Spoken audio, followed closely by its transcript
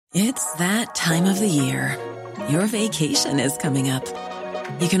It's that time of the year. Your vacation is coming up.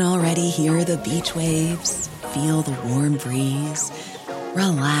 You can already hear the beach waves, feel the warm breeze,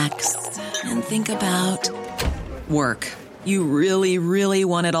 relax, and think about work. You really, really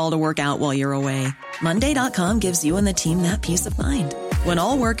want it all to work out while you're away. Monday.com gives you and the team that peace of mind. When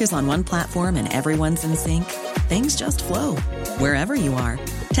all work is on one platform and everyone's in sync, things just flow. Wherever you are,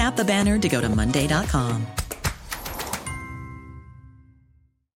 tap the banner to go to Monday.com.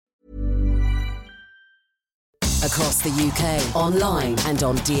 Across the UK, online and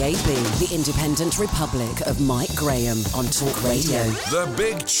on DAB, the Independent Republic of Mike Graham on Talk Radio. The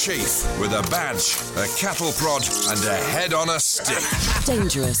Big Chief with a badge, a cattle prod and a head on a stick.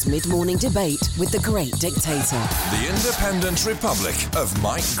 Dangerous mid-morning debate with the great dictator. The Independent Republic of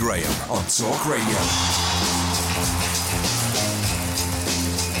Mike Graham on Talk Radio.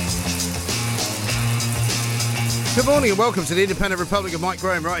 Good morning and welcome to the Independent Republic of Mike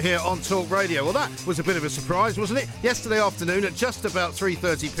Graham right here on Talk Radio. Well, that was a bit of a surprise, wasn't it? Yesterday afternoon at just about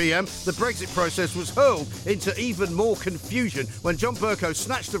 3:30pm, the Brexit process was hurled into even more confusion when John Bercow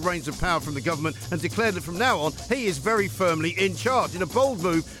snatched the reins of power from the government and declared that from now on, he is very firmly in charge. In a bold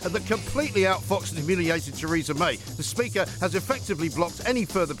move that completely outfoxed and humiliated Theresa May, the Speaker has effectively blocked any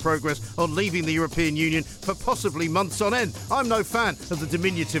further progress on leaving the European Union for possibly months on end. I'm no fan of the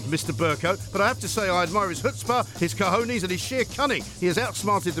diminutive Mr Bercow, but I have to say I admire his chutzpah, his cojones and his sheer cunning. He has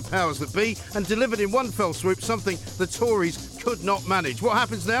outsmarted the powers that be and delivered in one fell swoop something the Tories could not manage. What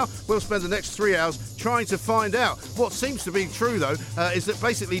happens now? We'll spend the next 3 hours trying to find out. What seems to be true, though, is that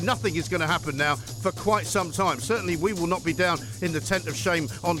basically nothing is going to happen now for quite some time. Certainly we will not be down in the tent of shame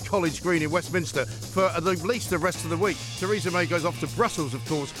on College Green in Westminster for at least the rest of the week. Theresa May goes off to Brussels, of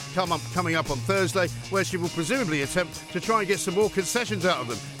course, coming up on Thursday, where she will presumably attempt to try and get some more concessions out of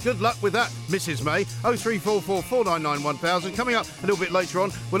them. Good luck with that, Mrs May. 0344 499 1000. Coming up a little bit later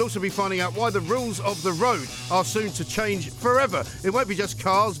on, we'll also be finding out why the rules of the road are soon to change forever. It won't be just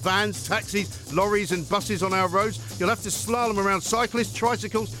cars, vans, taxis, lorries and buses on our roads. You'll have to slalom around cyclists,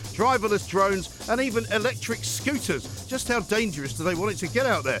 tricycles, driverless drones and even electric scooters. Just how dangerous do they want it to get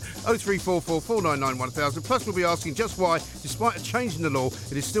out there? 0344 499 1000. Plus we'll be asking just why, despite a change in the law,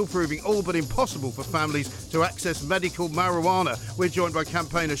 it is still proving all but impossible for families to access medical marijuana. We're joined by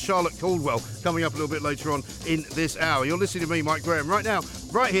campaigner Charlotte Caldwell coming up a little bit later on in this hour. You're listening to me, Mike Graham, right now,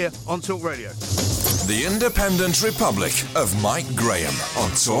 right here on Talk Radio. The Independent Republic of Mike Graham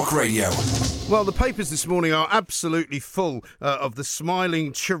on Talk Radio. Well, the papers this morning are absolutely full of the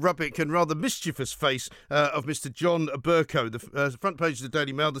smiling, cherubic and rather mischievous face of Mr John Bercow. The front page of the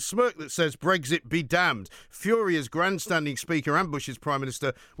Daily Mail, the smirk that says Brexit be damned. Furious grandstanding Speaker ambushes Prime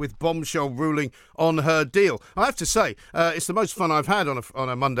Minister with bombshell ruling on her deal. I have to say, it's the most fun I've had on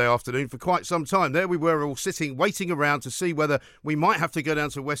a Monday afternoon for quite some time. There we were all sitting, waiting around to see whether we might have to go down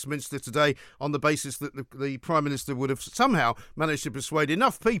to Westminster today on the basis that the Prime Minister would have somehow managed to persuade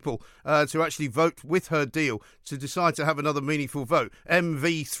enough people to actually vote with her deal to decide to have another meaningful vote,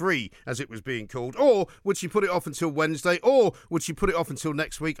 MV3 as it was being called. Or would she put it off until Wednesday, or would she put it off until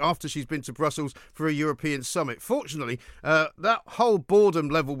next week after she's been to Brussels for a European summit? Fortunately, that whole boredom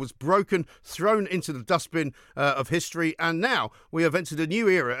level was broken, thrown into the dustbin of history, and now we have entered a new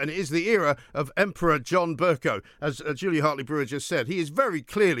era, and it is the era of Emperor John Bercow. As Julia Hartley-Brewer just said, he is very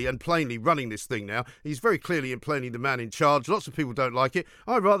clearly and plainly running this thing now. He's very clearly and plainly the man in charge. Lots of people don't like it.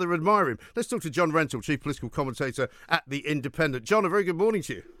 I rather admire him. Let's talk to John Rentoul, Chief Political Commentator at The Independent. John, a very good morning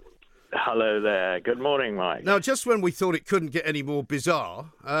to you. Hello there. Good morning, Mike. Now, just when we thought it couldn't get any more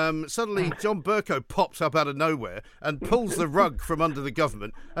bizarre, suddenly John Bercow pops up out of nowhere and pulls the rug from under the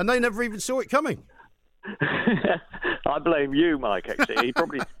government, and they never even saw it coming. I blame you, Mike. Actually,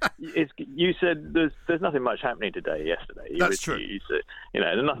 you said there's nothing much happening today. Yesterday, that's true. You said,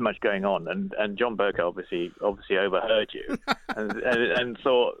 there's nothing much going on, and John Bercow obviously overheard you and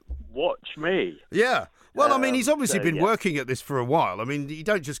thought, watch me. Yeah. Well, I mean, he's obviously been yeah. working at this for a while. I mean, you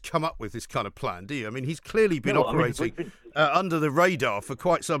don't just come up with this kind of plan, do you? I mean, he's clearly been operating under the radar for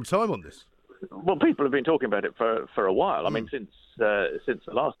quite some time on this. Well, people have been talking about it for a while. I mean, since the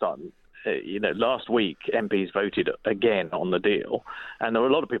last time. Last week MPs voted again on the deal, and there were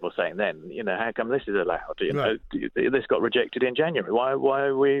a lot of people saying then, how come this is allowed? This got rejected in January. Why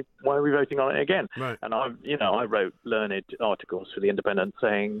are we voting on it again? Right. And I wrote learned articles for the Independent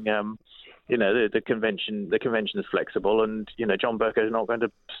saying, the convention is flexible, and John Bercow is not going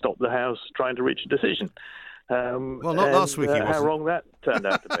to stop the House trying to reach a decision. Well, not last week. How wrong that turned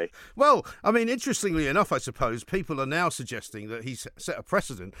out to be. Well, I mean, interestingly enough, I suppose people are now suggesting that he's set a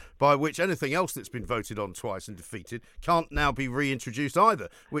precedent by which anything else that's been voted on twice and defeated can't now be reintroduced either,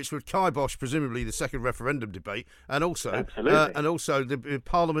 which would kibosh presumably the second referendum debate and also the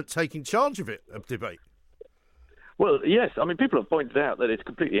Parliament taking charge of it debate. Well, yes. I mean, people have pointed out that it's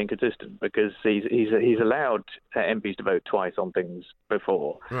completely inconsistent because he's allowed MPs to vote twice on things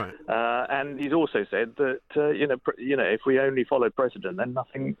before, right? And he's also said that if we only followed precedent, then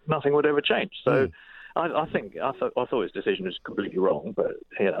nothing would ever change. So. I thought his decision was completely wrong, but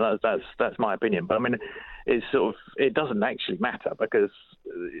that's my opinion. But I mean, it doesn't actually matter because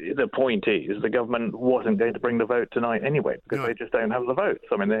the point is the government wasn't going to bring the vote tonight anyway because they just don't have the votes.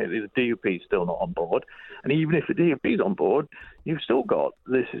 I mean, the DUP's still not on board, and even if the DUP's on board, you've still got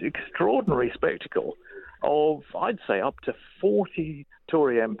this extraordinary spectacle of, I'd say, up to 40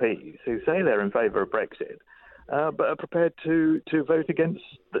 Tory MPs who say they're in favour of Brexit. But are prepared to vote against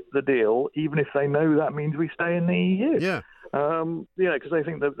the deal, even if they know that means we stay in the EU. Yeah. Because they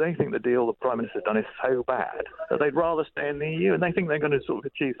think the deal the Prime Minister's done is so bad that they'd rather stay in the EU, and they think they're going to sort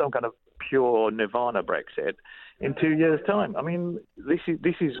of achieve some kind of pure nirvana Brexit in 2 years' time. I mean, this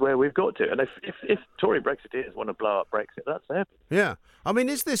is where we've got to. And if Tory Brexiteers want to blow up Brexit, that's it. Yeah. I mean,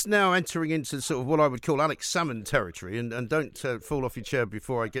 is this now entering into sort of what I would call Alex Salmond territory? And don't fall off your chair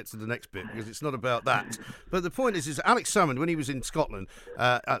before I get to the next bit, because it's not about that. But the point is Alex Salmond, when he was in Scotland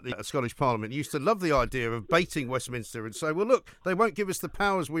at the Scottish Parliament, used to love the idea of baiting Westminster and say, well, look, they won't give us the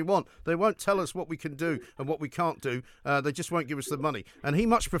powers we want. They won't tell us what we can do and what we can't do. They just won't give us the money. And he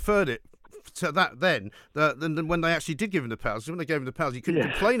much preferred it to that than when they actually did give him the powers. When they gave him the powers, he couldn't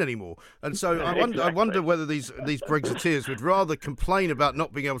complain anymore. And so I wonder whether these Brexiteers would rather complain about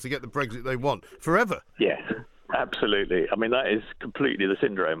not being able to get the Brexit they want forever. Yes, absolutely. I mean, that is completely the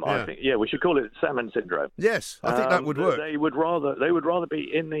syndrome. I think. Yeah, we should call it Salmond syndrome. Yes, I think that would work. They would rather be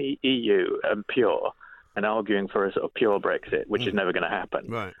in the EU and pure and arguing for a sort of pure Brexit, which is never going to happen,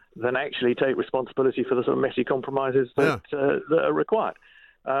 right, than actually take responsibility for the sort of messy compromises that are required.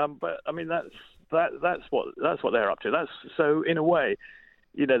 But I mean, that's what they're up to. So in a way,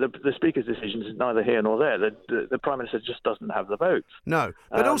 the Speaker's decision is neither here nor there. The Prime Minister just doesn't have the votes. No,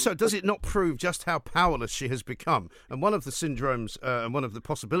 but also, does it not prove just how powerless she has become? And one of the syndromes and one of the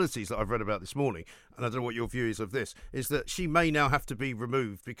possibilities that I've read about this morning, and I don't know what your view is of this, is that she may now have to be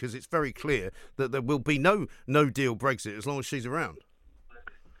removed because it's very clear that there will be no deal Brexit as long as she's around.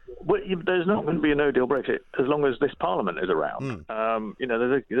 Well, there's not going to be a no-deal Brexit as long as this Parliament is around.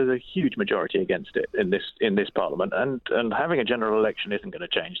 There's a huge majority against it in this Parliament, and having a general election isn't going to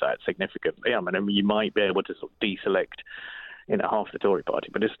change that significantly. I mean, you might be able to sort of deselect, half the Tory party,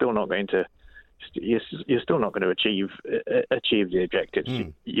 but it's still not going to. You're still not going to achieve the objectives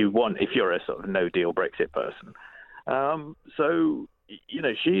you want if you're a sort of no-deal Brexit person. So.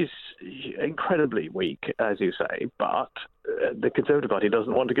 She's incredibly weak, as you say, but the Conservative Party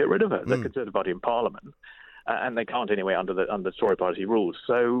doesn't want to get rid of her. The Conservative Party in Parliament, and they can't anyway under the Tory Party rules.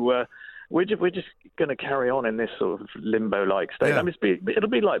 So we're just going to carry on in this sort of limbo-like state. Yeah. I mean, it'll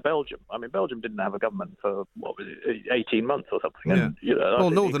be like Belgium. I mean, Belgium didn't have a government for 18 months or something. Yeah.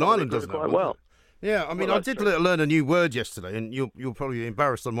 And, Northern Ireland doesn't quite well. Yeah, I mean, I did learn a new word yesterday, and you're probably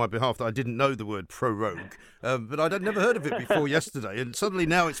embarrassed on my behalf that I didn't know the word prorogue, but I'd never heard of it before yesterday, and suddenly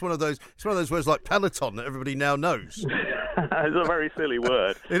now it's one of those words like Peloton that everybody now knows. It's a very silly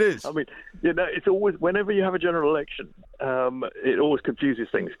word. It is. I mean, it's always, whenever you have a general election, it always confuses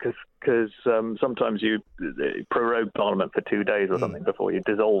things because sometimes you prorogue Parliament for 2 days or something before you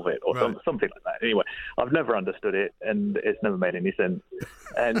dissolve it or something like that. Anyway, I've never understood it, and it's never made any sense.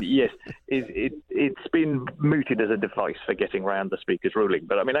 And yes, it's been mooted as a device for getting around the Speaker's ruling.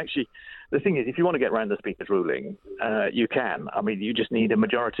 But I mean, actually, the thing is, if you want to get around the Speaker's ruling, you can. I mean, you just need a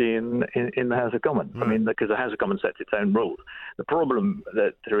majority in the House of Commons. I mean, because the House of Commons sets its own rules. The problem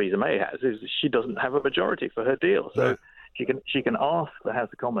that Theresa May has is she doesn't have a majority for her deal. So she can ask the House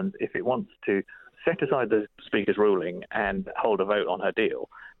of Commons if it wants to set aside the Speaker's ruling and hold a vote on her deal.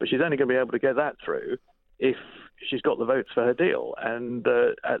 But she's only going to be able to get that through if she's got the votes for her deal. And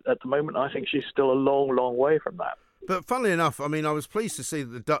at the moment, I think she's still a long, long way from that. But funnily enough, I mean, I was pleased to see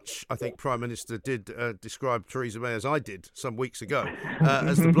that the Dutch, I think, Prime Minister did describe Theresa May, as I did some weeks ago,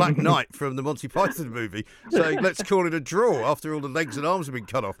 as the Black Knight from the Monty Python movie, saying, let's call it a draw after all the legs and arms have been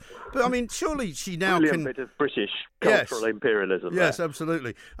cut off. But, I mean, surely she now Brilliant bit of British cultural imperialism. Yes, there.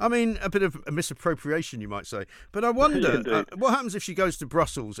 Absolutely. I mean, a bit of a misappropriation, you might say. But I wonder, what happens if she goes to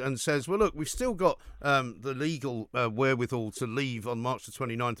Brussels and says, well, look, we've still got the legal wherewithal to leave on March the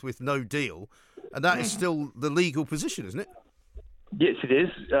 29th with no deal, and that is still the legal position, isn't it? Yes, it is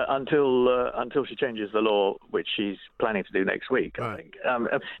until she changes the law, which she's planning to do next week. Right. I think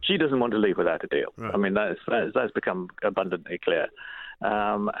she doesn't want to leave without a deal. Right. I mean, that's become abundantly clear,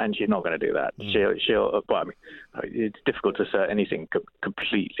 and she's not going to do that. She'll. Well, I mean, it's difficult to say anything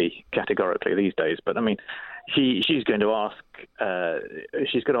completely categorically these days. But I mean, she's going to ask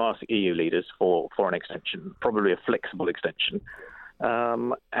EU leaders for an extension, probably a flexible extension.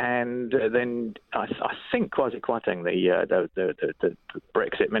 And then I think Kwasi Kwarteng, the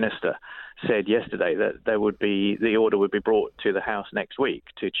Brexit minister, said yesterday that the order would be brought to the House next week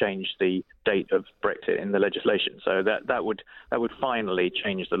to change the date of Brexit in the legislation. So that would finally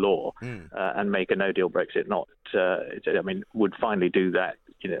change the law and make a no-deal Brexit would finally do that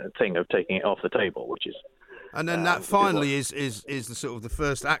thing of taking it off the table, which is. And then that finally is the sort of the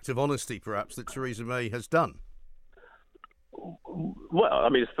first act of honesty, perhaps, that Theresa May has done. Well, I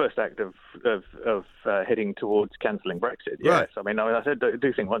mean, it's the first act of heading towards cancelling Brexit. Yes, Right. I mean, I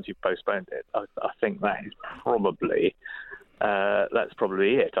do think once you've postponed it, I think that is probably that's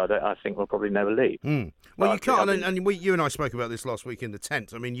probably it. I think we'll probably never leave. Well, you can't, you and I spoke about this last week in the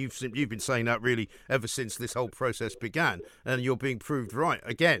tent. I mean, you've been saying that really ever since this whole process began, and you're being proved right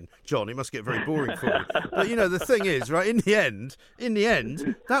again, John. It must get very boring for you. But the thing is, right? In the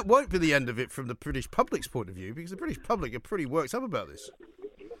end, that won't be the end of it from the British public's point of view, because the British public are pretty worked up about this.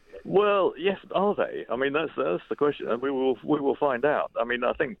 Well, yes, are they? I mean, that's the question, and we will find out. I mean,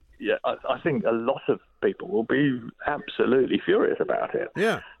 I think a lot of people will be absolutely furious about it.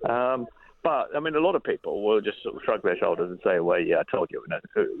 Yeah. But I mean, a lot of people will just sort of shrug their shoulders and say, "Well, yeah, I told you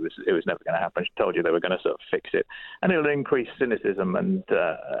it was never going to happen. I told you they were going to sort of fix it," and it'll increase cynicism and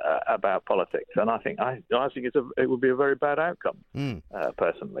about politics. And I think it would be a very bad outcome,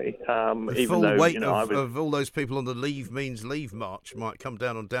 personally. The even full though, weight of all those people on the Leave Means Leave march might come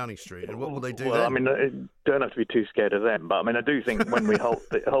down on Downing Street, and what will they do then? Well, I mean, don't have to be too scared of them. But I mean, I do think when we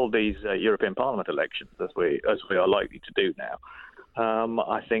hold these European Parliament elections, as we are likely to do now.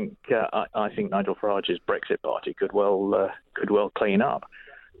 I think Nigel Farage's Brexit party could well clean up,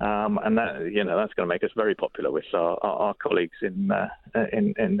 and that's going to make us very popular with our colleagues in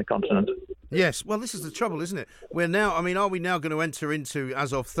the continent. Yes, well, this is the trouble, isn't it? Are we now going to enter into,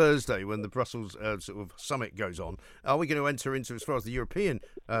 as of Thursday, when the Brussels sort of summit goes on, are we going to enter into, as far as the European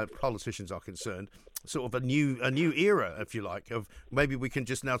politicians are concerned, sort of a new era, if you like, of maybe we can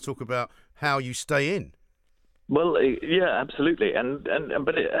just now talk about how you stay in? Well, yeah, absolutely,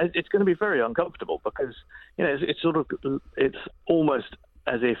 but it's going to be very uncomfortable because it's almost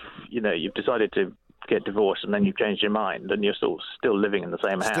as if you've decided to get divorced and then you've changed your mind and you're still living in the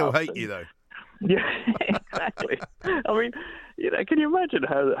same house. Still hate you though. Yeah, exactly. I mean, can you imagine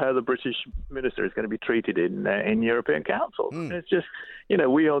how the British minister is going to be treated in European Council? It's just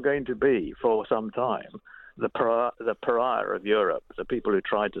we are going to be for some time the pariah of Europe, the people who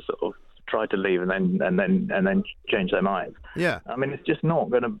tried to leave and then change their minds. Yeah. I mean, it's not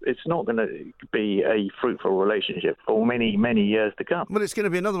going to be a fruitful relationship for many, many years to come. Well, it's going to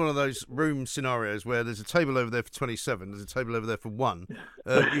be another one of those room scenarios where there's a table over there for 27, there's a table over there for 1.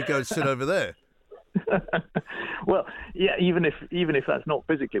 You go and sit over there. Well, yeah, even if that's not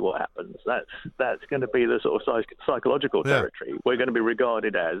physically what happens, that's going to be the sort of psychological territory. We're going to be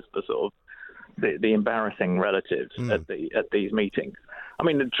regarded as the sort of the embarrassing relatives at these meetings. I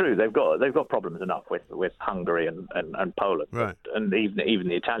mean, true, they've got problems enough with Hungary and Poland, right. And even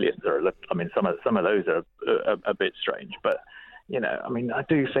the Italians are. I mean, some of those are a bit strange, but I mean, I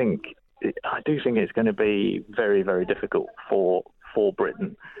do think it's going to be very, very difficult for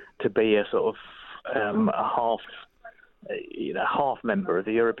Britain to be a sort of a half member of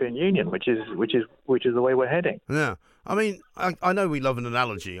the European Union, which is the way we're heading. Yeah. I mean, I know we love an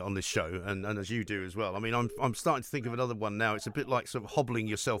analogy on this show, and as you do as well. I mean, I'm starting to think of another one now. It's a bit like sort of hobbling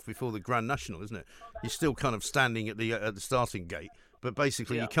yourself before the Grand National, isn't it? You're still kind of standing at the starting gate, but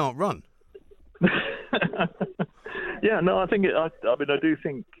basically you can't run. Yeah, no, I do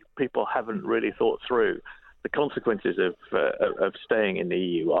think people haven't really thought through the consequences of staying in the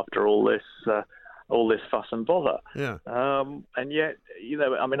EU after all this fuss and bother. Yeah. And yet,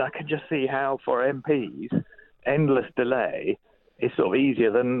 I mean, I can just see how for MPs, endless delay is sort of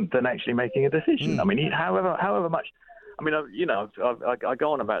easier than actually making a decision. I mean, however much. I mean, I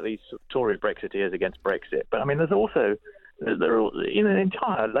go on about these Tory Brexiteers against Brexit, but I mean, there's also an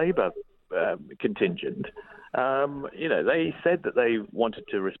entire Labour contingent. They said that they wanted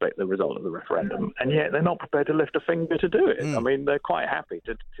to respect the result of the referendum, and yet they're not prepared to lift a finger to do it. I mean, they're quite happy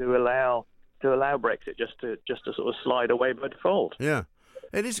to allow Brexit just to sort of slide away by default. Yeah.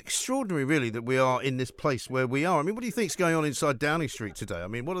 It is extraordinary, really, that we are in this place where we are. I mean, what do you think's going on inside Downing Street today? I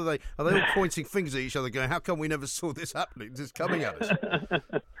mean, what are they all pointing fingers at each other going, how come we never saw this happening, this coming at us?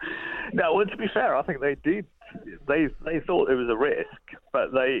 No, well, to be fair, I think they did. They thought it was a risk,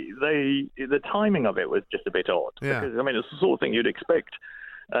 but the timing of it was just a bit odd. Yeah. Because, I mean, it's the sort of thing you'd expect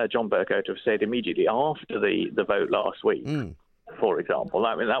John Bercow to have said immediately after the vote last week, for example.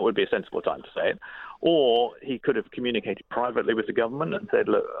 I mean, that would be a sensible time to say it. Or he could have communicated privately with the government and said,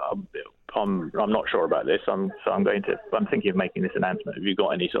 look, I'm not sure about this. I'm thinking of making this announcement. Have you got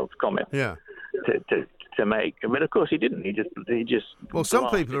any sort of comment to make? I mean, of course he didn't. He just. Well, some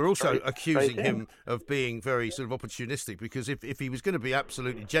people are also accusing him of being very sort of opportunistic, because if he was going to be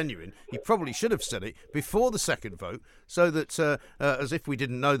absolutely genuine, he probably should have said it before the second vote, so that as if we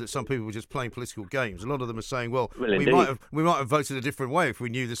didn't know that some people were just playing political games. A lot of them are saying, well we might have voted a different way if we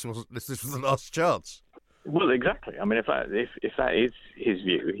knew this was the last chance. Well, exactly. I mean, if that is his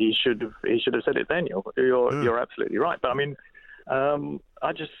view, he should have said it then. You're absolutely right. But I mean, I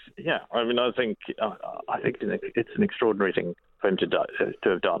think it's an extraordinary thing for him to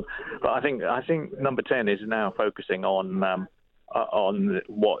have done. But I think number 10 is now focusing on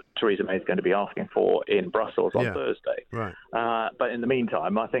what Theresa May is going to be asking for in Brussels on Thursday. Right. But in the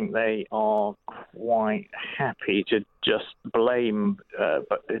meantime, I think they are quite happy to just blame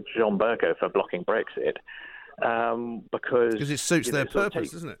John Bercow for blocking Brexit because it suits their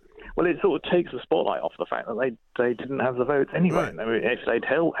purpose, doesn't it? Well, it sort of takes the spotlight off the fact that they didn't have the votes anyway. Right. I mean, if they'd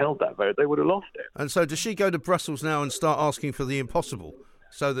held that vote, they would have lost it. And so does she go to Brussels now and start asking for the impossible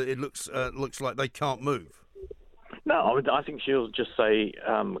so that it looks like they can't move? No, I think she'll just say,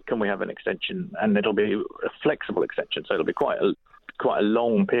 can we have an extension? And it'll be a flexible extension, so it'll be quite a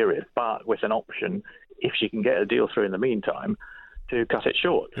long period, but with an option, if she can get a deal through in the meantime, to cut it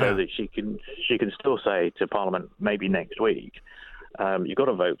short, so that she can still say to Parliament maybe next week, you've got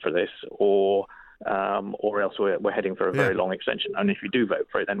to vote for this, or else we're heading for a very long extension. And if you do vote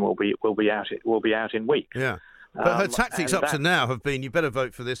for it, then we'll be out in weeks. Yeah. But her tactics up to now have been, you better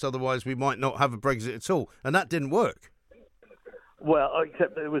vote for this, otherwise we might not have a Brexit at all, and that didn't work. Well,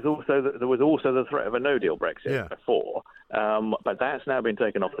 except there was also the threat of a no-deal Brexit before, but that's now been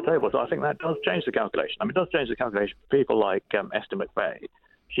taken off the table. So I think that does change the calculation. I mean, it does change the calculation for people like Esther McVey.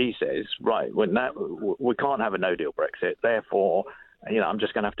 She says, right, we can't have a no-deal Brexit, therefore, I'm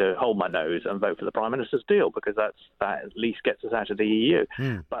just going to have to hold my nose and vote for the Prime Minister's deal, because that at least gets us out of the EU.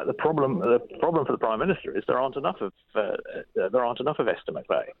 But the problem for the Prime Minister is there aren't enough of Esther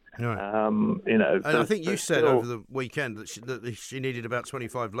McVey. Right. And I think you said over the weekend that she needed about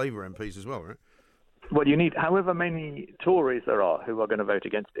 25 Labour MPs as well, right? Well, you need however many Tories there are who are going to vote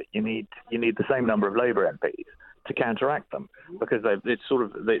against it. You need the same number of Labour MPs to counteract them, because it's sort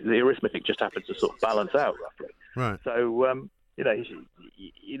of the arithmetic just happens to sort of balance out roughly. Right. So. There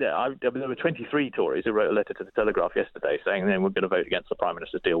were 23 Tories who wrote a letter to the Telegraph yesterday saying then we're going to vote against the Prime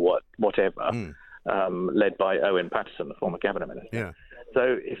Minister's deal, whatever, led by Owen Paterson, the former cabinet minister. Yeah.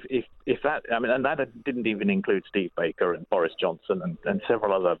 So if that, I mean, and that didn't even include Steve Baker and Boris Johnson and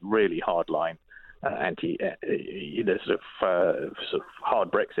several other really hardline sort of hard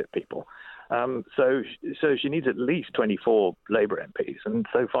Brexit people. So she needs at least 24 Labour MPs, and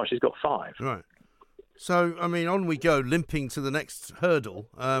so far she's got 5. Right. So, I mean, on we go, limping to the next hurdle,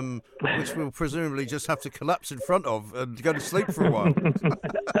 which we'll presumably just have to collapse in front of and go to sleep for a while.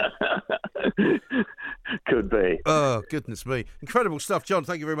 Could be. Oh, goodness me. Incredible stuff, John.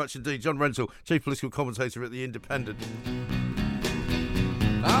 Thank you very much indeed. John Rentoul, Chief Political Commentator at The Independent.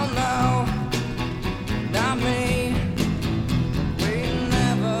 Oh, no, not me. We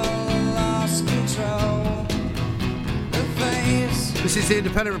never lost control. This is the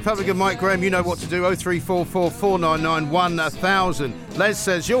Independent Republican, Mike Graham. You know what to do. 0344 499 1000. Les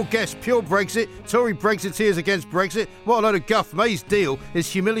says, your guess, pure Brexit. Tory Brexiteers against Brexit. What a load of guff. May's deal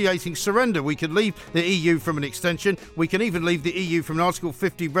is humiliating surrender. We could leave the EU from an extension. We can even leave the EU from an Article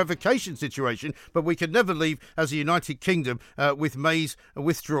 50 revocation situation. But we could never leave as a United Kingdom with May's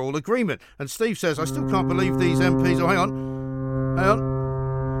withdrawal agreement. And Steve says, I still can't believe these MPs. Oh, hang on.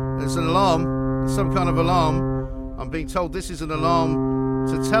 There's an alarm. There's some kind of alarm. I'm being told this is an alarm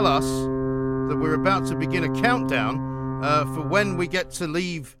to tell us that we're about to begin a countdown for when we get to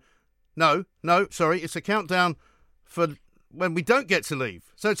leave. No, sorry, it's a countdown for when we don't get to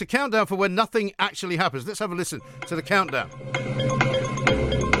leave. So it's a countdown for when nothing actually happens. Let's have a listen to the countdown.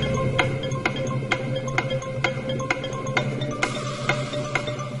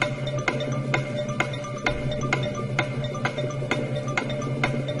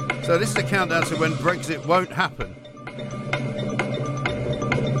 So this is the countdown to when Brexit won't happen.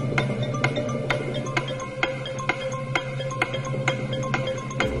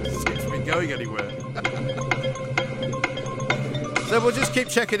 going anywhere. So we'll just keep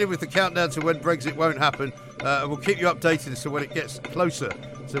checking in with the countdown to when Brexit won't happen. And we'll keep you updated as to when it gets closer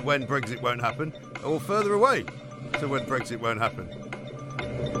to when Brexit won't happen, or further away to when Brexit won't happen.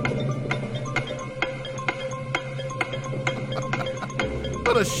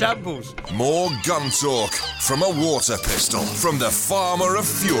 What a shambles. More gun talk from a water pistol from the farmer of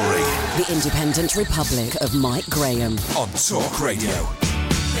fury. The Independent Republic of Mike Graham. On Talk Radio.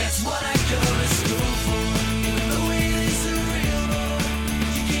 That's what I go to school for. The way this is real, boy.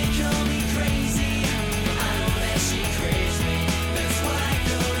 You can't call me crazy. I know that she crazy me. That's what I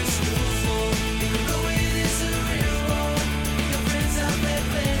go to school for. The way this is real, boy. Your friends out there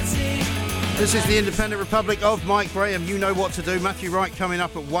plenty. This is the Independent Republic of Mike Graham. You know what to do. Matthew Wright coming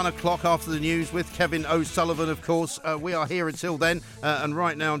up at 1 o'clock after the news with Kevin O'Sullivan, of course. We are here until then. And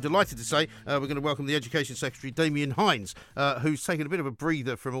right now, I'm delighted to say we're going to welcome the Education Secretary, Damian Hinds, who's taken a bit of a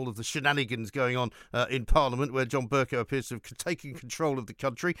breather from all of the shenanigans going on in Parliament, where John Bercow appears to have taken control of the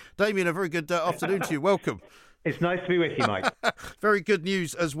country. Damian, a very good afternoon to you. Welcome. It's nice to be with you, Mike. Very good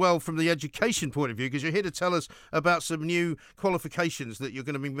news as well from the education point of view, because you're here to tell us about some new qualifications that you're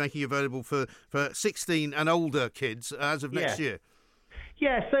going to be making available for 16 and older kids as of next year.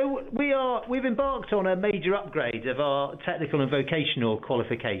 Yeah, so we've embarked on a major upgrade of our technical and vocational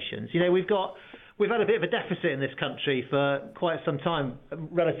qualifications. You know, we've had a bit of a deficit in this country for quite some time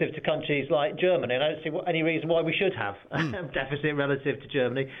relative to countries like Germany, and I don't see any reason why we should have a deficit relative to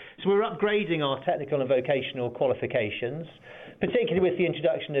Germany. So we're upgrading our technical and vocational qualifications, particularly with the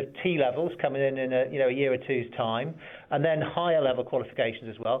introduction of T-levels coming in a year or two's time, and then higher level qualifications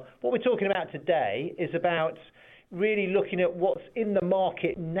as well. What we're talking about today is about really looking at what's in the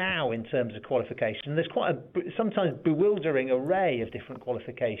market now in terms of qualification. There's quite a sometimes bewildering array of different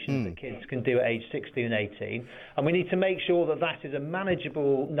qualifications that kids can do at age 16 and 18, and we need to make sure that that is a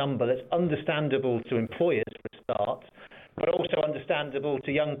manageable number that's understandable to employers for a start, but also understandable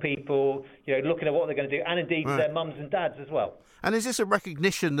to young people, you know, looking at what they're going to do, and indeed to their mums and dads as well. And is this a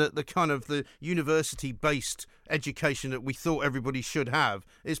recognition that the kind of the university-based education that we thought everybody should have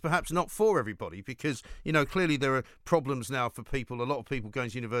is perhaps not for everybody? Because, you know, clearly there are problems now for people, a lot of people going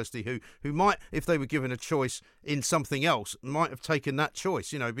to university who might, if they were given a choice in something else, might have taken that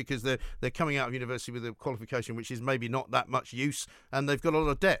choice, you know, because they're coming out of university with a qualification which is maybe not that much use, and they've got a lot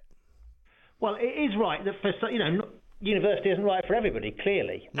of debt. Well, it is right that for, you know, university isn't right for everybody,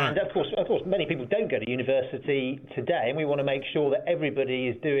 clearly. No. And of course, many people don't go to university today, and we want to make sure that everybody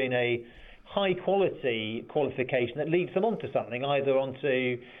is doing a high-quality qualification that leads them onto something, either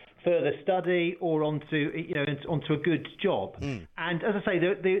onto further study or onto a good job. And as I say,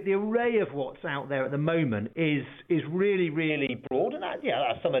 the array of what's out there at the moment is really, really broad, and that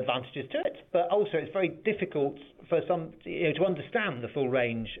has some advantages to it. But also, it's very difficult for some to understand the full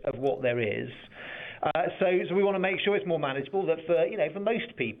range of what there is. So we want to make sure it's more manageable. That for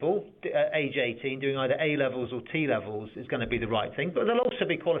most people, age 18, doing either A levels or T levels is going to be the right thing. But there'll also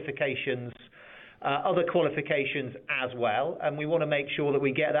be qualifications, other qualifications as well, and we want to make sure that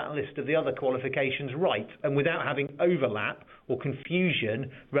we get that list of the other qualifications right, and without having overlap or confusion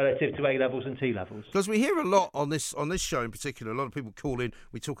relative to A levels and T levels. Because we hear a lot on this show in particular, a lot of people call in,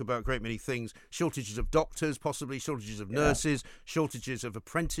 we talk about a great many things, shortages of doctors, possibly shortages of nurses, shortages of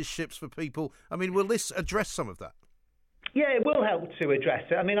apprenticeships for people. I mean, will this address some of that? Yeah, it will help to address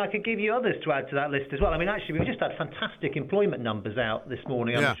it. I mean, I could give you others to add to that list as well. I mean, actually, we've just had fantastic employment numbers out this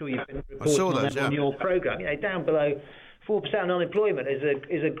morning. I'm sure you've been reporting on them on your programme. You know, down below 4% unemployment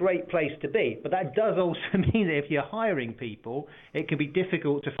is a great place to be. But that does also mean that if you're hiring people, it can be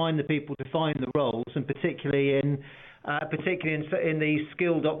difficult to find the people to find the roles, and particularly in these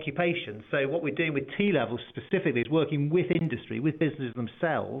skilled occupations. So what we're doing with T-levels specifically is working with industry, with businesses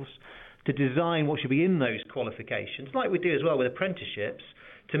themselves, to design what should be in those qualifications, like we do as well with apprenticeships,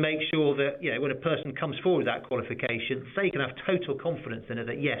 to make sure that, you know, when a person comes forward with that qualification, they can have total confidence in it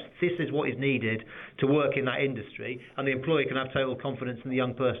that, yes, this is what is needed to work in that industry, and the employer can have total confidence in the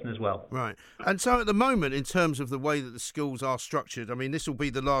young person as well. Right. And so at the moment, in terms of the way that the schools are structured, I mean, this will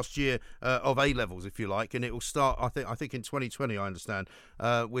be the last year of A-levels, if you like, and it will start, I think in 2020, I understand,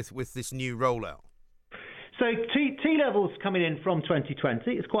 with this new rollout. So T-levels coming in from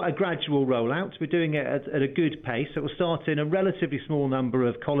 2020. It's quite a gradual rollout. We're doing it at a good pace. It will start in a relatively small number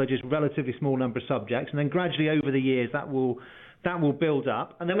of colleges, relatively small number of subjects, and then gradually over the years that will build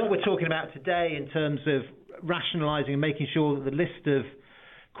up. And then what we're talking about today in terms of rationalising and making sure that the list of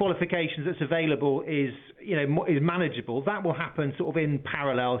qualifications that's available is manageable. That will happen sort of in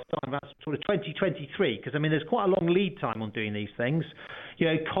parallel, starting about sort of 2023, because I mean there's quite a long lead time on doing these things. You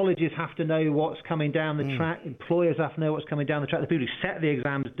know, colleges have to know what's coming down the track, employers have to know what's coming down the track, the people who set the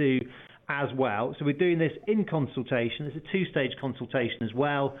exams do as well. So we're doing this in consultation. There's a two-stage consultation as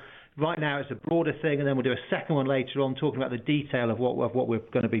well. Right now it's a broader thing, and then we'll do a second one later on talking about the detail of what we're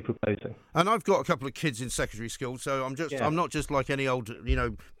going to be proposing. And I've got a couple of kids in secondary school, so I'm not just like any old,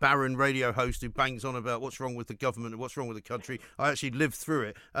 barren radio host who bangs on about what's wrong with the government and what's wrong with the country. I actually lived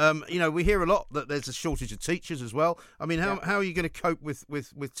through it. We hear a lot that there's a shortage of teachers as well. I mean, how are you going to cope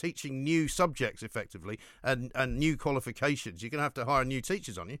with teaching new subjects effectively and new qualifications? You're going to have to hire new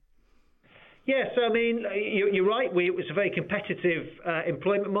teachers, aren't you? Yes, I mean, you're right. It's a very competitive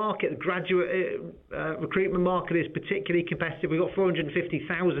employment market. The graduate recruitment market is particularly competitive. We've got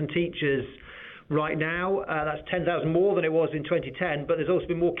 450,000 teachers right now. That's 10,000 more than it was in 2010, but there's also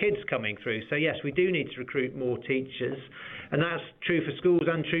been more kids coming through. So, yes, we do need to recruit more teachers, and that's true for schools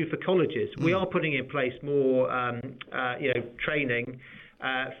and true for colleges. We are putting in place more, training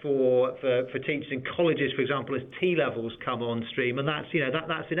for teachers in colleges, for example, as T-levels come on stream, and that's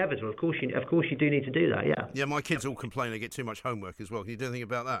inevitable. Of course you do need to do that. Yeah. Yeah, my kids all complain they get too much homework as well. Can you do anything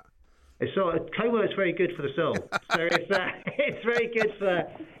about that? Homework's very good for the soul. So it's very good for.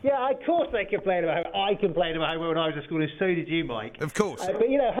 Yeah, of course they complain about homework. I complained about homework when I was at school, and so did you, Mike. Of course. But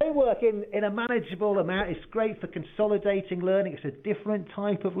homework in a manageable amount is great for consolidating learning. It's a different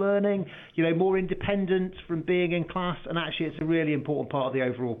type of learning. More independent from being in class, and actually, it's a really important part of the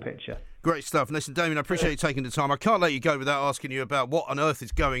overall picture. Great stuff. Listen, Damian, I appreciate you taking the time. I can't let you go without asking you about what on earth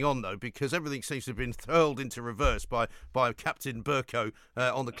is going on, though, because everything seems to have been hurled into reverse by Captain Burko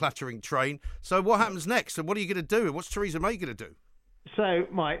on the clattering train. So what happens next, and what are you going to do, and what's Theresa May going to do? So,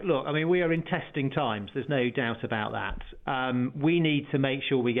 Mike, look, I mean, we are in testing times. There's no doubt about that. We need to make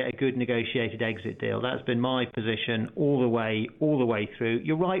sure we get a good negotiated exit deal. That's been my position all the way through.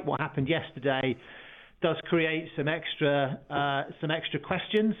 You're right, what happened yesterday does create some extra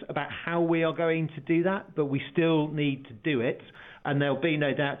questions about how we are going to do that, but we still need to do it, and there'll be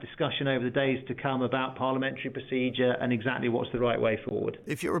no doubt discussion over the days to come about parliamentary procedure and exactly what's the right way forward.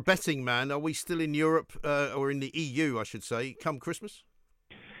 If you're a betting man, are we still in Europe, or in the EU, I should say, come Christmas?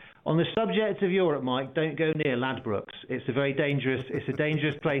 On the subject of Europe, Mike, don't go near Ladbrokes. It's a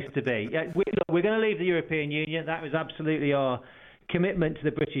dangerous place to be. Yeah, we're going to leave the European Union. That was absolutely our commitment to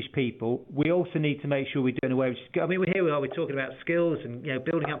the British people. We also need to make sure we're doing away with. I mean, we're talking about skills and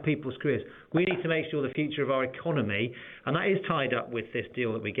building up people's careers. We need to make sure the future of our economy, and that is tied up with this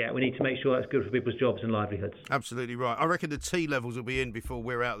deal that we get. We need to make sure that's good for people's jobs and livelihoods. Absolutely right. I reckon the T-levels will be in before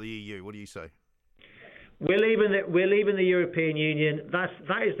we're out of the EU. What do you say? We're leaving the European Union. That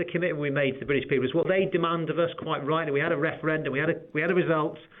is the commitment we made to the British people. It's what they demand of us, quite rightly. We had a referendum. We had a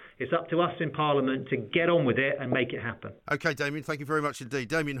result. It's up to us in Parliament to get on with it and make it happen. OK, Damian, thank you very much indeed.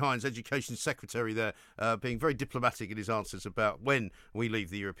 Damian Hinds, Education Secretary there, being very diplomatic in his answers about when we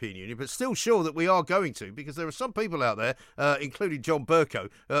leave the European Union, but still sure that we are going to, because there are some people out there, including John Burko,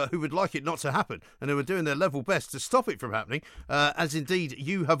 who would like it not to happen and who are doing their level best to stop it from happening, as indeed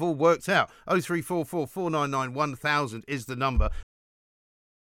you have all worked out. 0344 499 1000 is the number.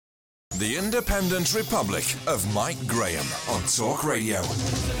 The Independent Republic of Mike Graham on Talk Radio.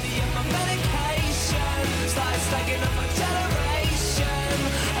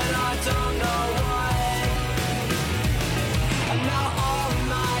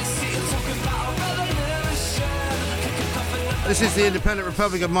 This is the Independent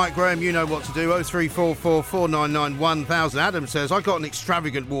Republic of Mike Graham. You know what to do. 0344 499 1000. Adam says, I got an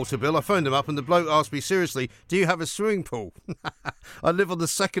extravagant water bill. I phoned him up and the bloke asked me, seriously, do you have a swimming pool? I live on the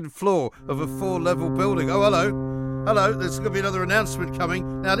second floor of a 4-level building. Oh, hello. Hello, there's going to be another announcement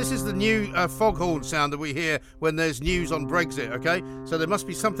coming. Now, this is the new foghorn sound that we hear when there's news on Brexit, OK? So there must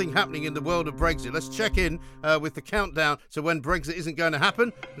be something happening in the world of Brexit. Let's check in with the countdown to when Brexit isn't going to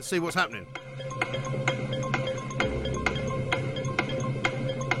happen and see what's happening.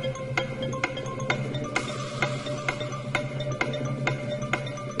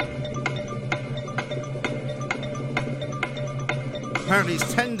 Apparently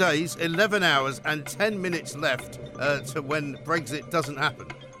it's 10 days, 11 hours and 10 minutes left to when Brexit doesn't happen.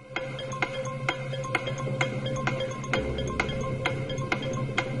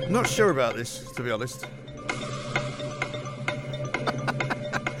 Not sure about this, to be honest.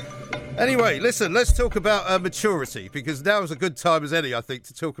 Anyway, listen, let's talk about maturity, because now is a good time as any, I think,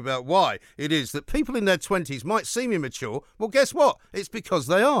 to talk about why it is that people in their 20s might seem immature. Well, guess what? It's because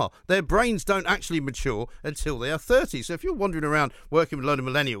they are. Their brains don't actually mature until they are 30. So if you're wandering around working with a load of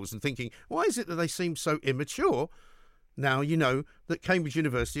millennials and thinking, why is it that they seem so immature? Now you know that Cambridge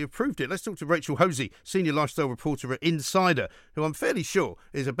University have proved it. Let's talk to Rachel Hosey, senior lifestyle reporter at Insider, who I'm fairly sure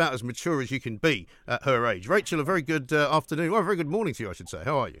is about as mature as you can be at her age. Rachel, a very good afternoon, well, a very good morning to you, I should say.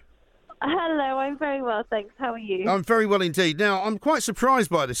 How are you? Hello, I'm very well, thanks. How are you? I'm very well indeed. Now, I'm quite surprised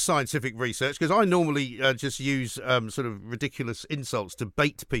by this scientific research because I normally just use sort of ridiculous insults to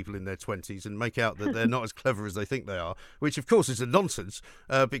bait people in their 20s and make out that they're not as clever as they think they are, which, of course, is a nonsense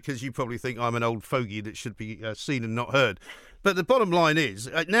because you probably think I'm an old fogey that should be seen and not heard. But the bottom line is,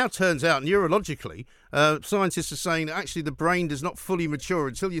 it now turns out neurologically, scientists are saying that actually the brain does not fully mature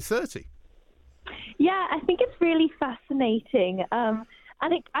until you're 30. Yeah, I think it's really fascinating.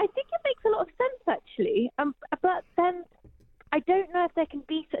 And I think it makes a lot of sense, actually. But then I don't know if there can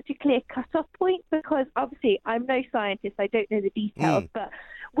be such a clear cut-off point because, obviously, I'm no scientist. I don't know the details. But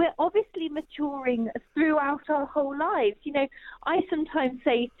we're obviously maturing throughout our whole lives. You know, I sometimes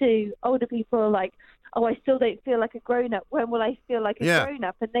say to older people, like, oh, I still don't feel like a grown-up. When will I feel like a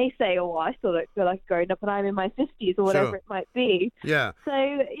grown-up? And they say, oh, I still don't feel like a grown-up and I'm in my 50s or whatever it might be. Yeah. So,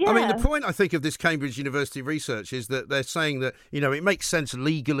 yeah. I mean, the point, I think, of this Cambridge University research is that they're saying that, you know, it makes sense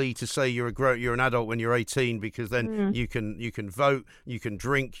legally to say you're an adult when you're 18 because then you can vote, you can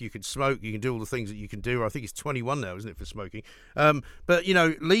drink, you can smoke, you can do all the things that you can do. I think it's 21 now, isn't it, for smoking? But, you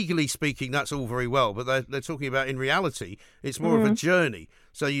know, legally speaking, that's all very well. But they're talking about, in reality, it's more of a journey.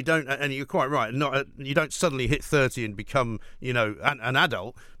 So you don't, and you're quite right, you don't suddenly hit 30 and become, you know, an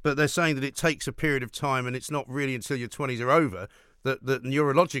adult, but they're saying that it takes a period of time and it's not really until your 20s are over that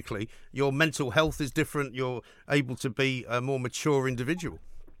neurologically your mental health is different, you're able to be a more mature individual.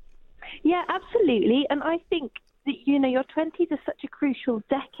 Yeah, absolutely. And I think that, you know, your 20s are such a crucial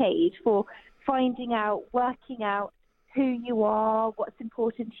decade for finding out, working out who you are, what's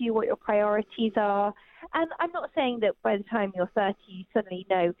important to you, what your priorities are. And I'm not saying that by the time you're 30, you suddenly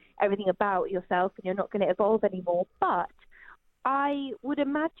know everything about yourself and you're not going to evolve anymore. But I would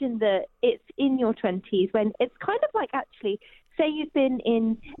imagine that it's in your 20s when it's kind of like, actually, say you've been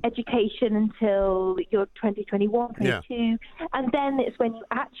in education until you're 20, 21, 22, and then it's when you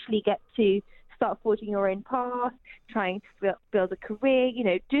actually get to start forging your own path, trying to build a career, you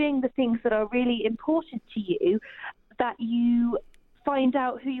know, doing the things that are really important to you, that you find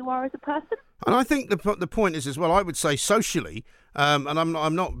out who you are as a person. And I think the point is as well, I would say socially, and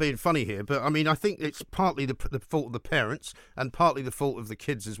I'm not being funny here, but I mean, I think it's partly the fault of the parents and partly the fault of the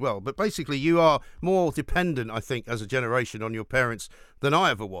kids as well. But basically, you are more dependent, I think, as a generation on your parents than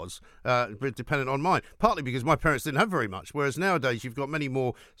I ever was, dependent on mine. Partly because my parents didn't have very much, whereas nowadays you've got many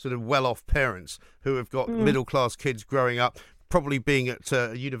more sort of well-off parents who have got middle-class kids growing up, probably being at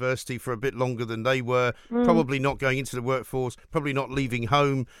university for a bit longer than they were, probably not going into the workforce, probably not leaving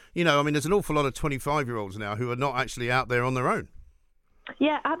home. You know, I mean, there's an awful lot of 25-year-olds now who are not actually out there on their own.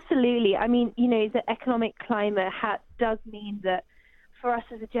 Yeah, absolutely. I mean, you know, the economic climate does mean that for us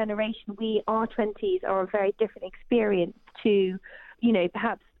as a generation, our 20s are a very different experience to, you know,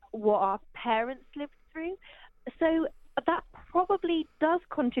 perhaps what our parents lived through. So that probably does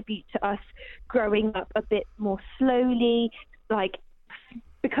contribute to us growing up a bit more slowly, like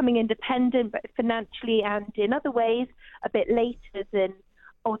becoming independent, but financially and in other ways a bit later than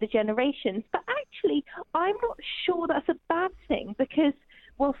older generations. But actually, I'm not sure that's a bad thing because,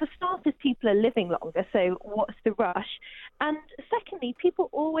 well, for starters, people are living longer, so what's the rush? And secondly, people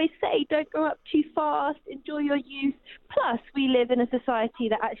always say, don't grow up too fast, enjoy your youth. Plus, we live in a society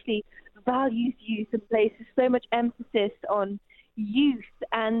that actually values youth and places so much emphasis on youth.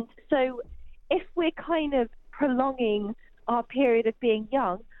 And so if we're kind of prolonging our period of being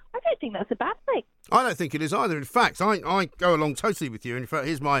young, I don't think that's a bad thing. I don't think it is either. In fact, I go along totally with you. In fact,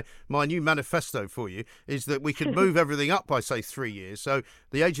 here's my new manifesto for you, is that we could move everything up by, say, 3 years. So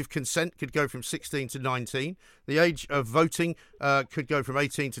the age of consent could go from 16 to 19. The age of voting could go from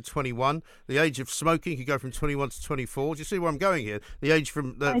 18 to 21. The age of smoking could go from 21 to 24. Do you see where I'm going here? The age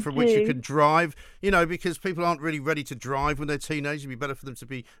from which you can drive, you know, because people aren't really ready to drive when they're teenagers. It'd be better for them to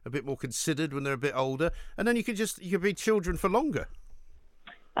be a bit more considered when they're a bit older. And then you could be children for longer.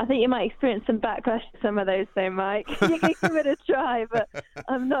 I think you might experience some backlash to some of those, though, Mike. You can give it a try, but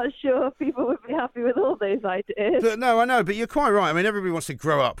I'm not sure people would be happy with all those ideas. But, no, I know, but you're quite right. I mean, everybody wants to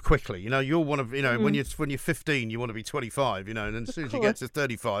grow up quickly. You know, you're one of, you know, when you're 15, you want to be 25. You know, and then as soon as you get to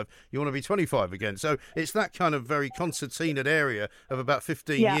 35, you want to be 25 again. So it's that kind of very concertinaed area of about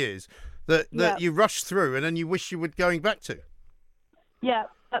 15 years that you rush through, and then you wish you were going back to. Yeah.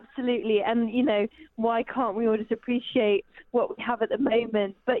 Absolutely. And, you know, why can't we all just appreciate what we have at the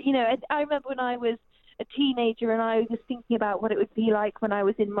moment? But, you know, I remember when I was a teenager and I was just thinking about what it would be like when I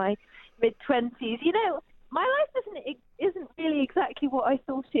was in my mid-20s. You know, my life isn't really exactly what I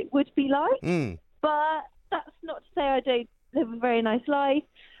thought it would be like. But that's not to say I don't live a very nice life.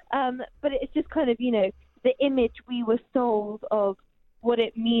 But it's just kind of, you know, the image we were sold of what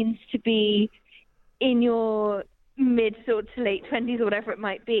it means to be in your mid to late 20s or whatever it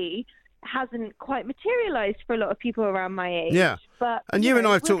might be, hasn't quite materialised for a lot of people around my age. Yeah. But, And you and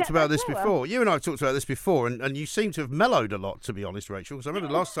I have we'll talked get about there this slower. before. You and I have talked about this before, and you seem to have mellowed a lot, to be honest, Rachel. Because I remember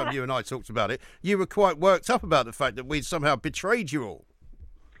the last time you and I talked about it, you were quite worked up about the fact that we'd somehow betrayed you all.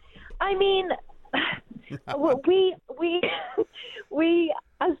 I mean, we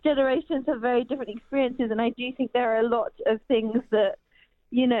as generations have very different experiences, and I do think there are a lot of things that,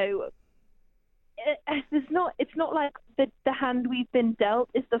 it's not like the hand we've been dealt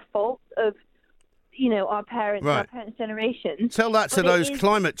is the fault of, our parents, Right. our parents' generation. Tell that to But it those is-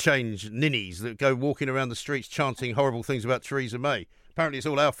 climate change ninnies that go walking around the streets chanting horrible things about Theresa May. Apparently it's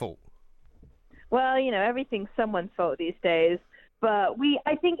all our fault. Well, everything's someone's fault these days. But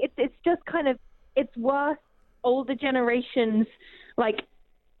I think it's just kind of, it's worth older generations, like,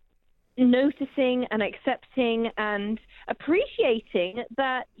 noticing and accepting and appreciating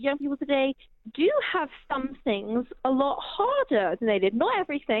that young people today do have some things a lot harder than they did. Not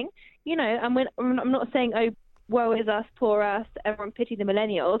everything, and I'm not saying, oh, woe is us, poor us, everyone pity the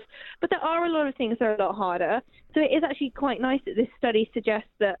millennials, but there are a lot of things that are a lot harder. So it is actually quite nice that this study suggests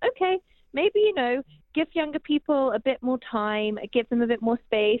that, okay, maybe, give younger people a bit more time, give them a bit more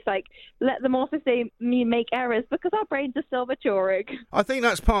space, like let them off if they make errors, because our brains are still maturing. I think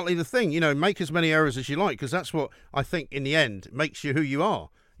that's partly the thing, make as many errors as you like, because that's what I think in the end makes you who you are.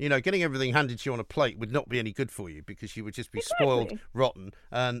 Getting everything handed to you on a plate would not be any good for you, because you would just be spoiled, rotten,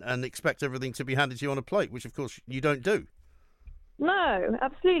 and expect everything to be handed to you on a plate, which of course you don't do. No,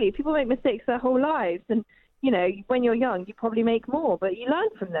 absolutely. People make mistakes their whole lives, and when you're young, you probably make more, but you learn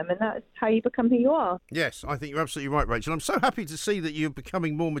from them, and that's how you become who you are. Yes, I think you're absolutely right, Rachel. I'm so happy to see that you're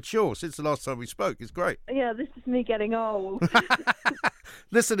becoming more mature since the last time we spoke. It's great. Yeah, this is me getting old.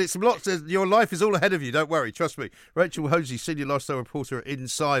 Listen, it's lots. Your life is all ahead of you. Don't worry, trust me. Rachel Hosey, senior lifestyle reporter at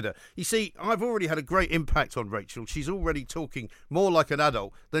Insider. You see, I've already had a great impact on Rachel. She's already talking more like an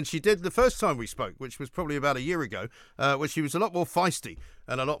adult than she did the first time we spoke, which was probably about a year ago, where she was a lot more feisty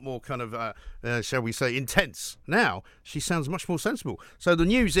and a lot more kind of, shall we say, intense. Now she sounds much more sensible. So the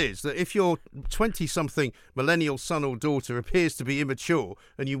news is that if your 20-something millennial son or daughter appears to be immature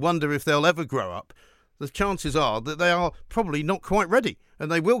and you wonder if they'll ever grow up, the chances are that they are probably not quite ready,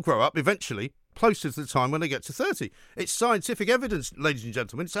 and they will grow up eventually, closer to the time when they get to 30. It's scientific evidence, ladies and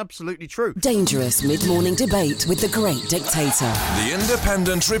gentlemen. It's absolutely true. Dangerous mid-morning debate with the great dictator. The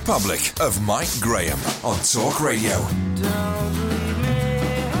Independent Republic of Mike Graham on Talk Radio.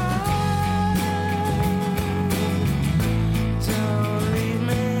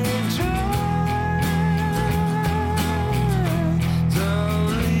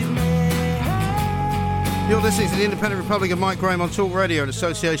 You're listening to the Independent Republic of Mike Graham on Talk Radio in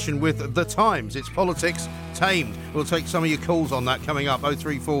association with The Times. It's politics tamed. We'll take some of your calls on that coming up.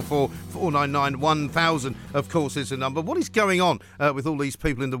 0344 499 1000, of course, is the number. What is going on with all these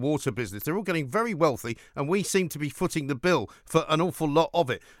people in the water business? They're all getting very wealthy, and we seem to be footing the bill for an awful lot of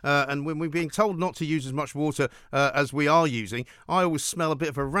it. And when we're being told not to use as much water as we are using, I always smell a bit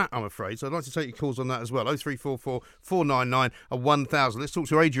of a rat, I'm afraid. So I'd like to take your calls on that as well. 0344 499 1000. Let's talk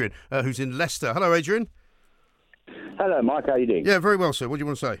to Adrian, who's in Leicester. Hello, Adrian. Hello, Mike. How are you doing? Yeah, very well, sir. What do you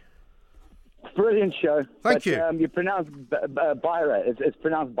want to say? Brilliant show. Thank you. You pronounce Byra. It's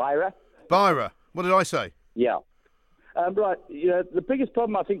pronounced Byra. Byra. What did I say? Yeah. Right. The biggest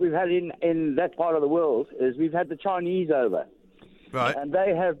problem I think we've had in that part of the world is we've had the Chinese over. Right. And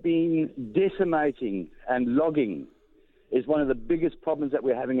they have been decimating, and logging is one of the biggest problems that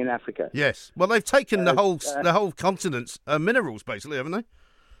we're having in Africa. Yes. Well, they've taken the whole continent's minerals, basically, haven't they?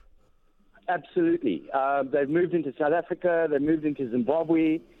 Absolutely. They've moved into South Africa. They've moved into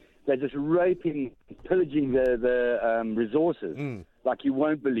Zimbabwe. They're just raping, pillaging the resources like you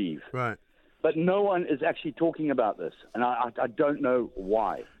won't believe. Right. But no one is actually talking about this, and I don't know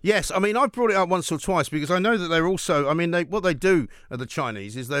why. Yes, I mean, I've brought it up once or twice because I know that they're also, I mean, what they do, the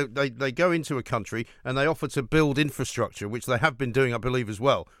Chinese, is they go into a country and they offer to build infrastructure, which they have been doing, I believe, as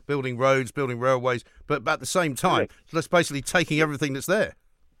well, building roads, building railways, but at the same time, that's basically taking everything that's there.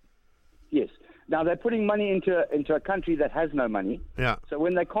 Yes. Now, they're putting money into a country that has no money. Yeah. So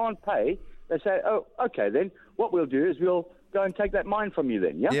when they can't pay, they say, oh, okay, then what we'll do is we'll go and take that mine from you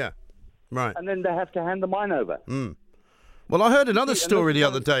then, yeah? Yeah. Right. And then they have to hand the mine over. Well, I heard another story the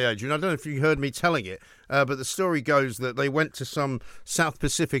other day, Adrian. I don't know if you heard me telling it, but the story goes that they went to some South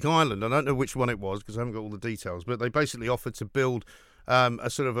Pacific island. I don't know which one it was because I haven't got all the details, but they basically offered to build a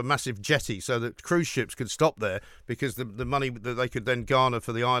sort of a massive jetty so that cruise ships could stop there because the money that they could then garner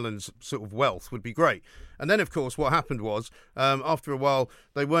for the island's sort of wealth would be great. And then, of course, what happened was after a while,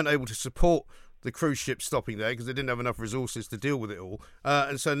 they weren't able to support the cruise ships stopping there because they didn't have enough resources to deal with it all.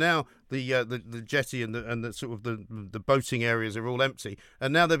 And so now the jetty and the sort of the boating areas are all empty,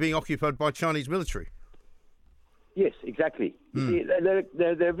 and now they're being occupied by Chinese military. Yes, exactly. You see,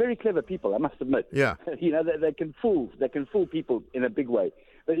 they're very clever people, I must admit. Yeah. You know, they can fool people in a big way.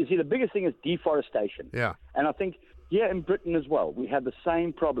 But you see, the biggest thing is deforestation. Yeah. And I think here in Britain as well, we have the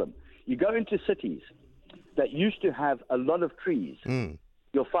same problem. You go into cities that used to have a lot of trees,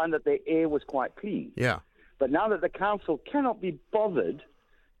 you'll find that their air was quite clean. Yeah. But now that the council cannot be bothered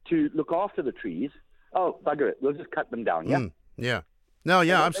to look after the trees, oh, bugger it, we'll just cut them down, yeah? Yeah. No,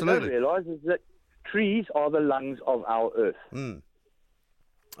 yeah, What absolutely. they don't realise is that trees are the lungs of our earth.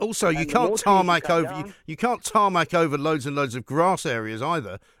 Also, you And the can't more trees tarmac you cut over down- you can't tarmac over loads and loads of grass areas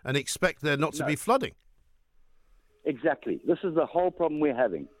either and expect there not to be flooding. Exactly. This is the whole problem we're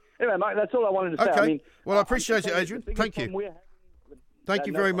having. Anyway, Mike, that's all I wanted to say. Okay. I mean, Well, I appreciate it, the Adrian. biggest Thank you. problem we're having with- Thank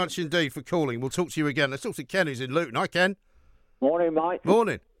you no very problem. much indeed for calling. We'll talk to you again. Let's talk to Ken, who's in Luton. Hi, Ken. Morning, Mike.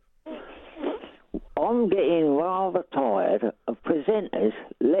 Morning. I'm getting rather tired of presenters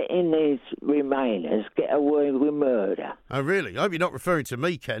letting these Remainers get away with murder. Oh, really? I hope you're not referring to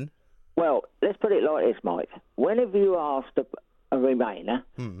me, Ken. Well, let's put it like this, Mike. Whenever you asked a Remainer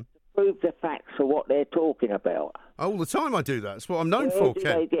to prove the facts of what they're talking about, All the time I do that. That's what I'm known where for, do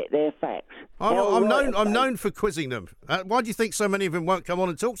Ken. they get their facts? I'm How right are they? known for quizzing them. Why do you think so many of them won't come on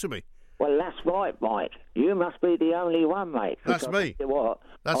and talk to me? Well, that's right, Mike. You must be the only one, mate. That's Because I me. tell you what,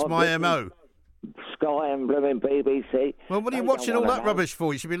 That's I've my listened MO. to Sky and blooming BBC. Well, what are you They watching don't all wanna that know. rubbish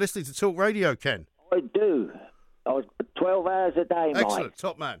for? You should be listening to Talk Radio, Ken. I do. I was 12 hours a day, Mike. Excellent.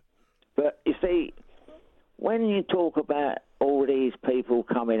 Top man. But you see, when you talk about all these people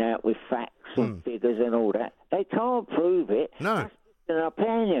coming out with facts and figures and all that, they can't prove it. No. That's just an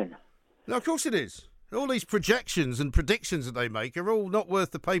opinion. No, of course it is. All these projections and predictions that they make are all not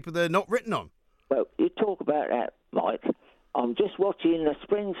worth the paper they're not written on. Well, you talk about that, Mike. I'm just watching the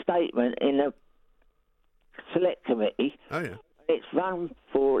spring statement in the Select Committee. Oh, yeah. It's run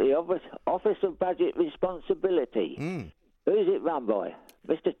for the Office of Budget Responsibility. Who's it run by?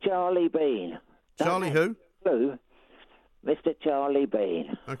 Mr. Charlie Bean. Charlie who? Who? Mr. Charlie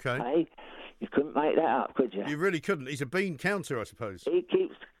Bean. Okay. Hey, you couldn't make that up, could you? You really couldn't. He's a bean counter, I suppose. He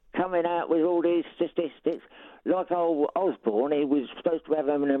keeps coming out with all these statistics. Like old Osborne, he was supposed to have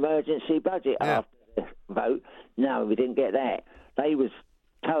an emergency budget after the vote. No, we didn't get that. They was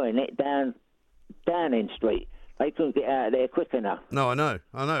towing it down Downing Street. They couldn't get out of there quick enough. No, I know.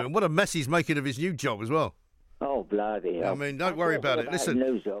 And what a mess he's making of his new job as well. Oh, bloody hell. I mean, don't worry about it. Listen,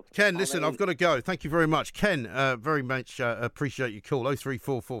 news job. Ken, listen, I've got to go. Thank you very much. Ken, very much appreciate your call.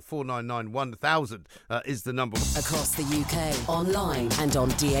 0344 499 1000 is the number. Across the UK, online and on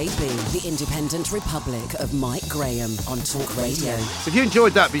DAB, the Independent Republic of Mike Graham on Talk Radio. If you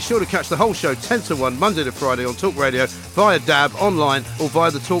enjoyed that, be sure to catch the whole show 10 to 1, Monday to Friday on Talk Radio, via DAB, online or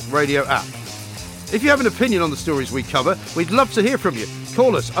via the Talk Radio app. If you have an opinion on the stories we cover, we'd love to hear from you.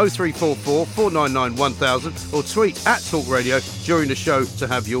 Call us 0344 499 1000 or tweet at Talk Radio during the show to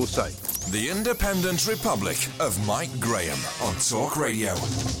have your say. The Independent Republic of Mike Graham on Talk Radio.